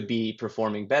or could be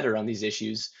performing better on these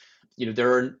issues, there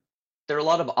are a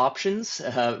lot of options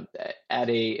at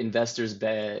a investor's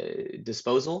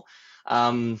disposal.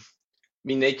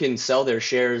 They can sell their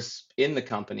shares in the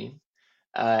company,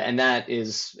 and that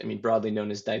is, broadly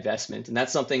known as divestment. And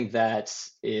that's something that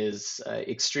is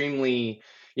extremely,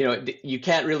 you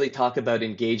can't really talk about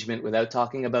engagement without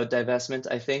talking about divestment,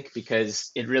 I think, because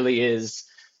it really is,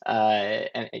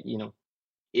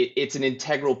 it's an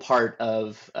integral part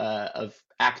of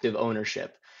active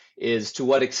ownership. Is to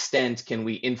what extent can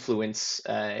we influence,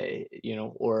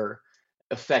 or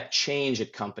affect change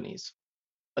at companies?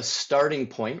 A starting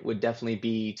point would definitely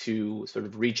be to sort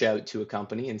of reach out to a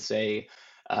company and say,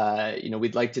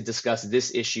 we'd like to discuss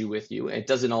this issue with you. It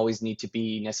doesn't always need to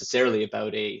be necessarily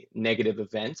about a negative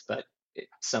event, but in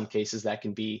some cases that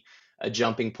can be a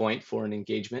jumping point for an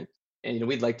engagement. And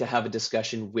we'd like to have a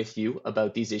discussion with you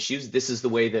about these issues. This is the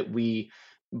way that we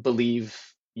believe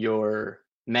your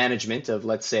management of,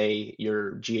 let's say,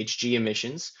 your GHG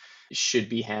emissions should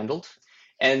be handled.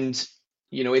 And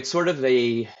it's sort of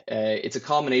it's a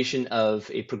combination of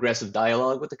a progressive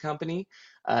dialogue with the company,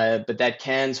 but that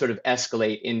can sort of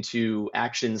escalate into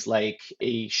actions like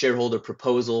a shareholder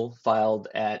proposal filed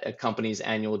at a company's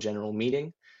annual general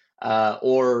meeting,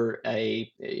 or a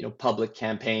public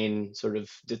campaign sort of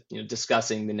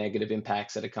discussing the negative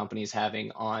impacts that a company is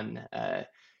having on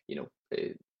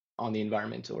on the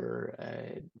environment or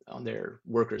on their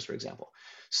workers, for example.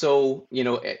 So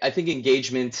I think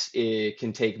engagement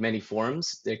can take many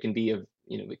forms. There can be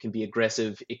it can be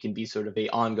aggressive, it can be sort of a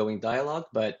ongoing dialogue,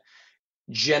 but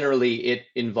generally it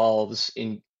involves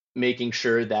in making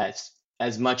sure that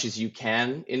as much as you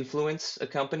can influence a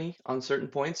company on certain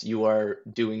points, you are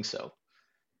doing so.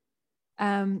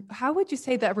 How would you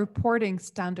say that reporting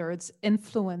standards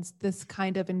influence this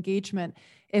kind of engagement?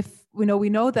 If we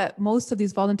know that most of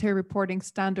these voluntary reporting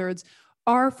standards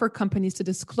are for companies to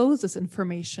disclose this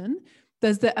information,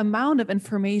 does the amount of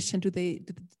information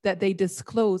that they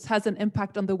disclose has an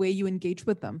impact on the way you engage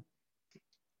with them?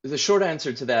 The short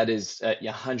answer to that is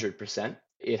 100%.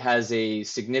 It has a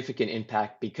significant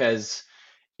impact because,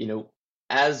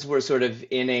 as we're sort of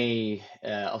in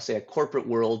I'll say a corporate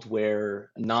world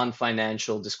where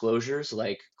non-financial disclosures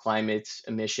like climate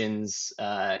emissions,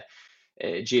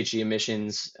 GHG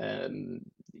emissions,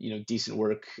 decent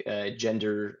work,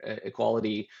 gender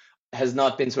equality has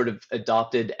not been sort of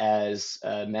adopted as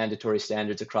mandatory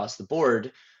standards across the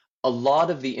board. A lot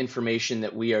of the information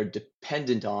that we are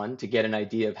dependent on to get an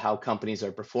idea of how companies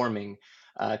are performing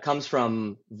comes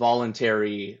from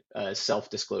voluntary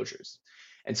self-disclosures.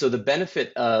 And so the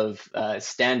benefit of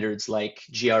standards like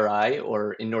GRI,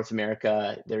 or in North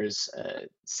America, there's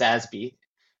SASB,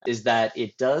 is that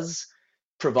it does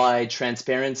provide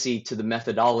transparency to the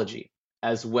methodology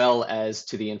as well as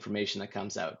to the information that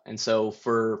comes out. And so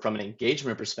from an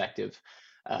engagement perspective,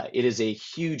 it is a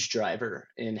huge driver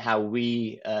in how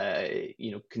we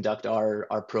conduct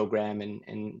our program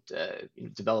and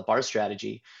develop our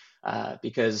strategy,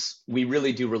 because we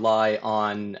really do rely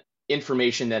on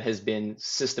information that has been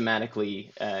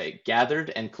systematically gathered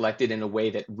and collected in a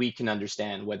way that we can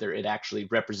understand whether it actually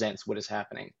represents what is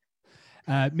happening.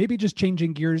 Maybe just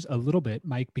changing gears a little bit,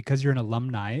 Mike, because you're an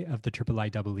alumni of the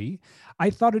IIIEE, I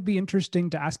thought it'd be interesting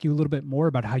to ask you a little bit more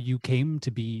about how you came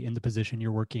to be in the position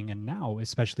you're working in now,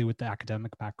 especially with the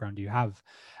academic background you have.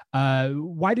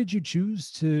 Why did you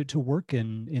choose to work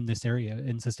in this area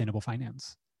in sustainable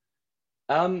finance?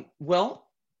 Well,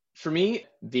 for me,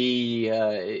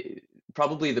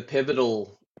 probably the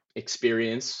pivotal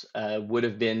experience would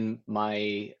have been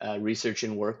my research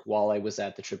and work while I was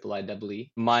at the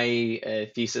IIIEE. My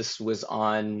thesis was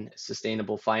on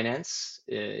sustainable finance,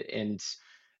 and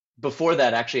before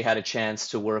that, actually had a chance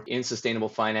to work in sustainable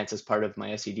finance as part of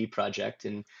my SED project.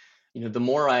 And the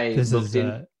more I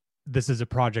this is a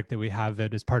project that we have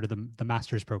that is part of the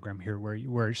master's program here,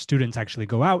 where students actually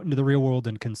go out into the real world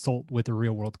and consult with a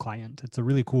real world client. It's a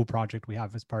really cool project we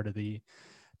have as part of the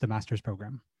master's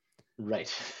program.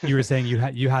 Right. You were saying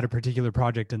you had a particular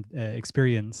project and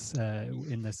experience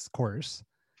in this course.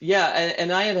 Yeah,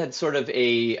 and I had sort of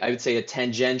I would say a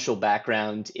tangential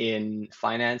background in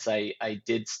finance. I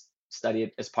did study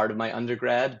it as part of my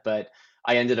undergrad, but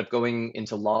I ended up going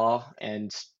into law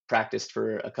and practiced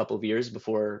for a couple of years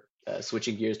before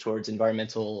switching gears towards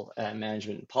environmental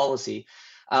management and policy.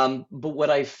 But what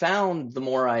I found, the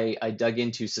more I dug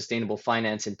into sustainable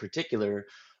finance in particular,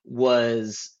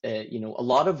 was a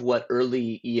lot of what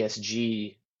early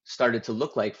ESG started to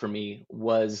look like for me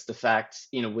was the fact,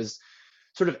 was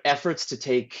sort of efforts to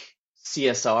take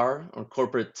CSR, or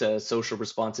corporate social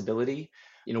responsibility,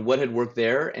 what had worked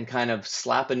there, and kind of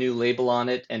slap a new label on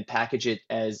it and package it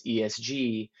as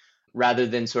ESG, rather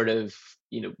than sort of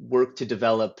work to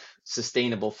develop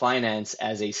sustainable finance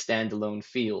as a standalone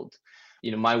field.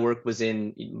 My work was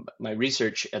my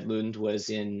research at Lund was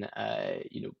in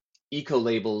eco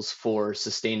labels for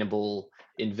sustainable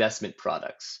investment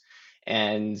products.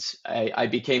 And I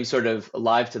became sort of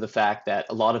alive to the fact that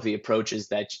a lot of the approaches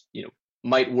that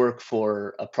might work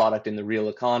for a product in the real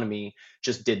economy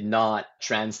just did not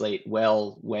translate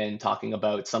well when talking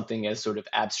about something as sort of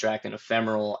abstract and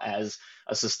ephemeral as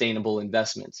a sustainable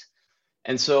investment.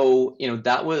 And so,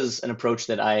 that was an approach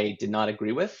that I did not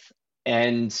agree with.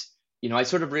 And, I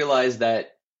sort of realized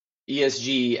that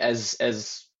ESG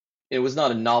as it was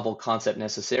not a novel concept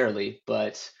necessarily,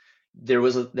 but there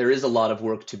is a lot of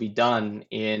work to be done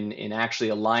in actually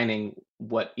aligning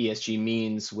what ESG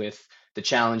means with the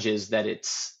challenges that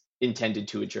it's intended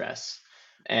to address.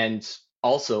 And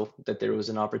also that there was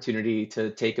an opportunity to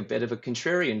take a bit of a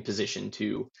contrarian position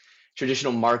to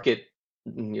traditional market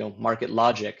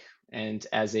logic. And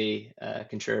as a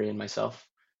contrarian myself,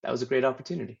 that was a great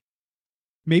opportunity.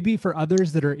 Maybe for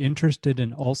others that are interested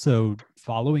in also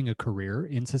following a career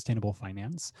in sustainable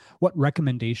finance, what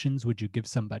recommendations would you give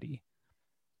somebody?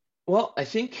 Well, I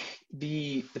think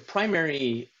the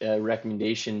primary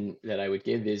recommendation that I would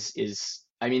give is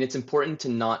it's important to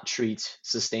not treat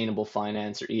sustainable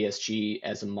finance or ESG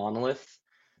as a monolith.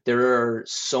 There are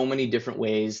so many different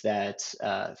ways that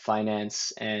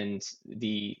finance and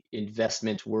the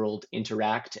investment world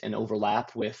interact and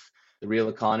overlap with the real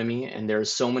economy. And there are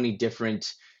so many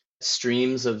different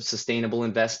streams of sustainable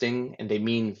investing, and they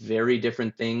mean very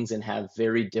different things and have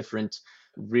very different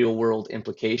real world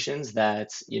implications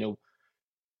that,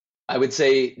 I would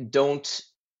say don't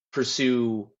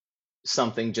pursue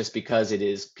something just because it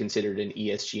is considered an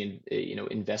ESG,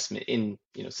 investment in,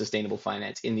 sustainable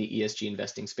finance in the ESG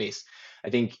investing space.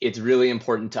 I think it's really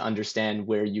important to understand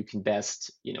where you can best,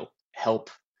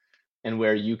 help, and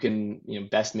where you can,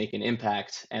 best make an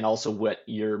impact, and also what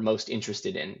you're most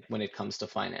interested in when it comes to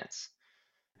finance.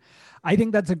 I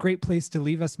think that's a great place to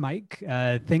leave us, Mike.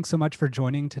 Thanks so much for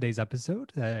joining today's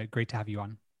episode. Great to have you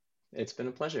on. It's been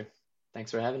a pleasure.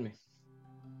 Thanks for having me.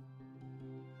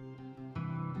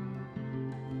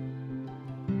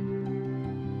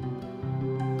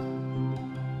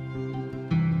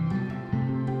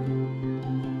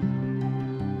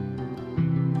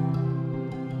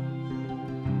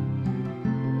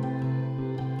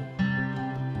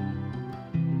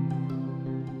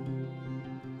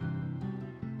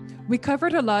 We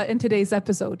covered a lot in today's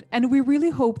episode, and we really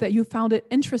hope that you found it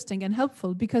interesting and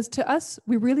helpful, because to us,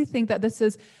 we really think that this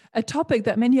is a topic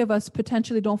that many of us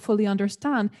potentially don't fully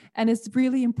understand and is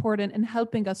really important in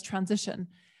helping us transition.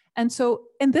 And so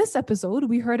in this episode,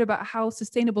 we heard about how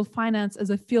sustainable finance as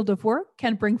a field of work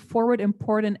can bring forward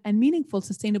important and meaningful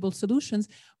sustainable solutions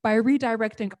by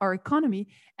redirecting our economy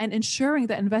and ensuring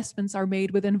that investments are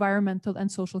made with environmental and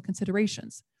social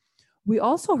considerations. We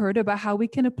also heard about how we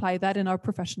can apply that in our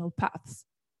professional paths.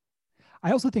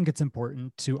 I also think it's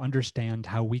important to understand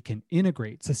how we can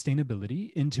integrate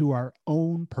sustainability into our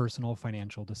own personal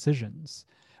financial decisions.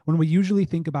 When we usually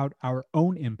think about our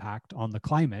own impact on the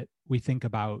climate, we think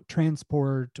about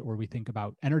transport, or we think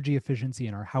about energy efficiency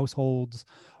in our households,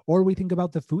 or we think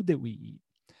about the food that we eat.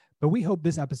 But we hope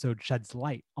this episode sheds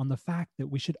light on the fact that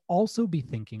we should also be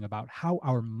thinking about how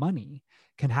our money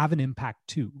can have an impact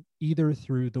too, either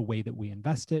through the way that we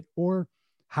invest it or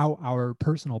how our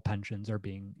personal pensions are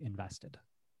being invested.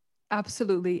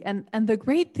 Absolutely. And the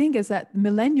great thing is that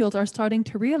millennials are starting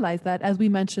to realize that, as we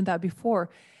mentioned that before.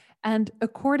 And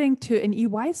according to an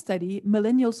EY study,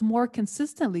 millennials more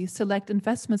consistently select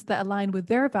investments that align with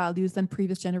their values than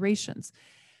previous generations.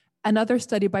 Another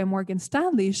study by Morgan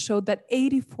Stanley showed that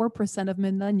 84% of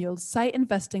millennials cite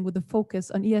investing with a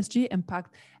focus on ESG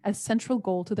impact as central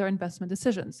goal to their investment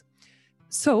decisions.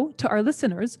 So, to our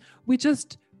listeners, we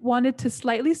just wanted to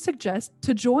slightly suggest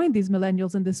to join these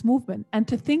millennials in this movement and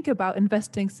to think about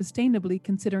investing sustainably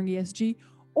considering ESG,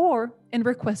 or in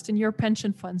requesting your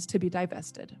pension funds to be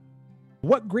divested.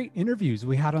 What great interviews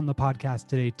we had on the podcast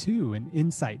today too, and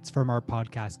insights from our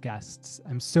podcast guests.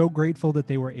 I'm so grateful that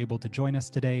they were able to join us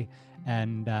today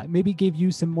and maybe gave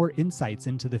you some more insights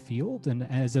into the field and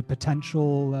as a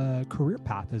potential career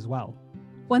path as well.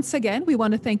 Once again, we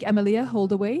want to thank Emilia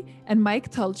Holdaway and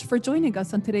Mike Tulch for joining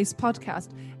us on today's podcast,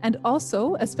 and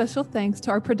also a special thanks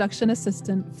to our production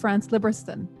assistant, Franz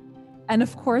Liberston. And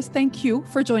of course, thank you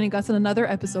for joining us on another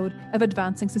episode of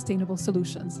Advancing Sustainable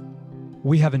Solutions.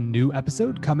 We have a new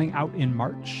episode coming out in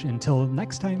March. Until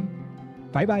next time,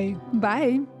 bye-bye.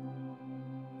 Bye.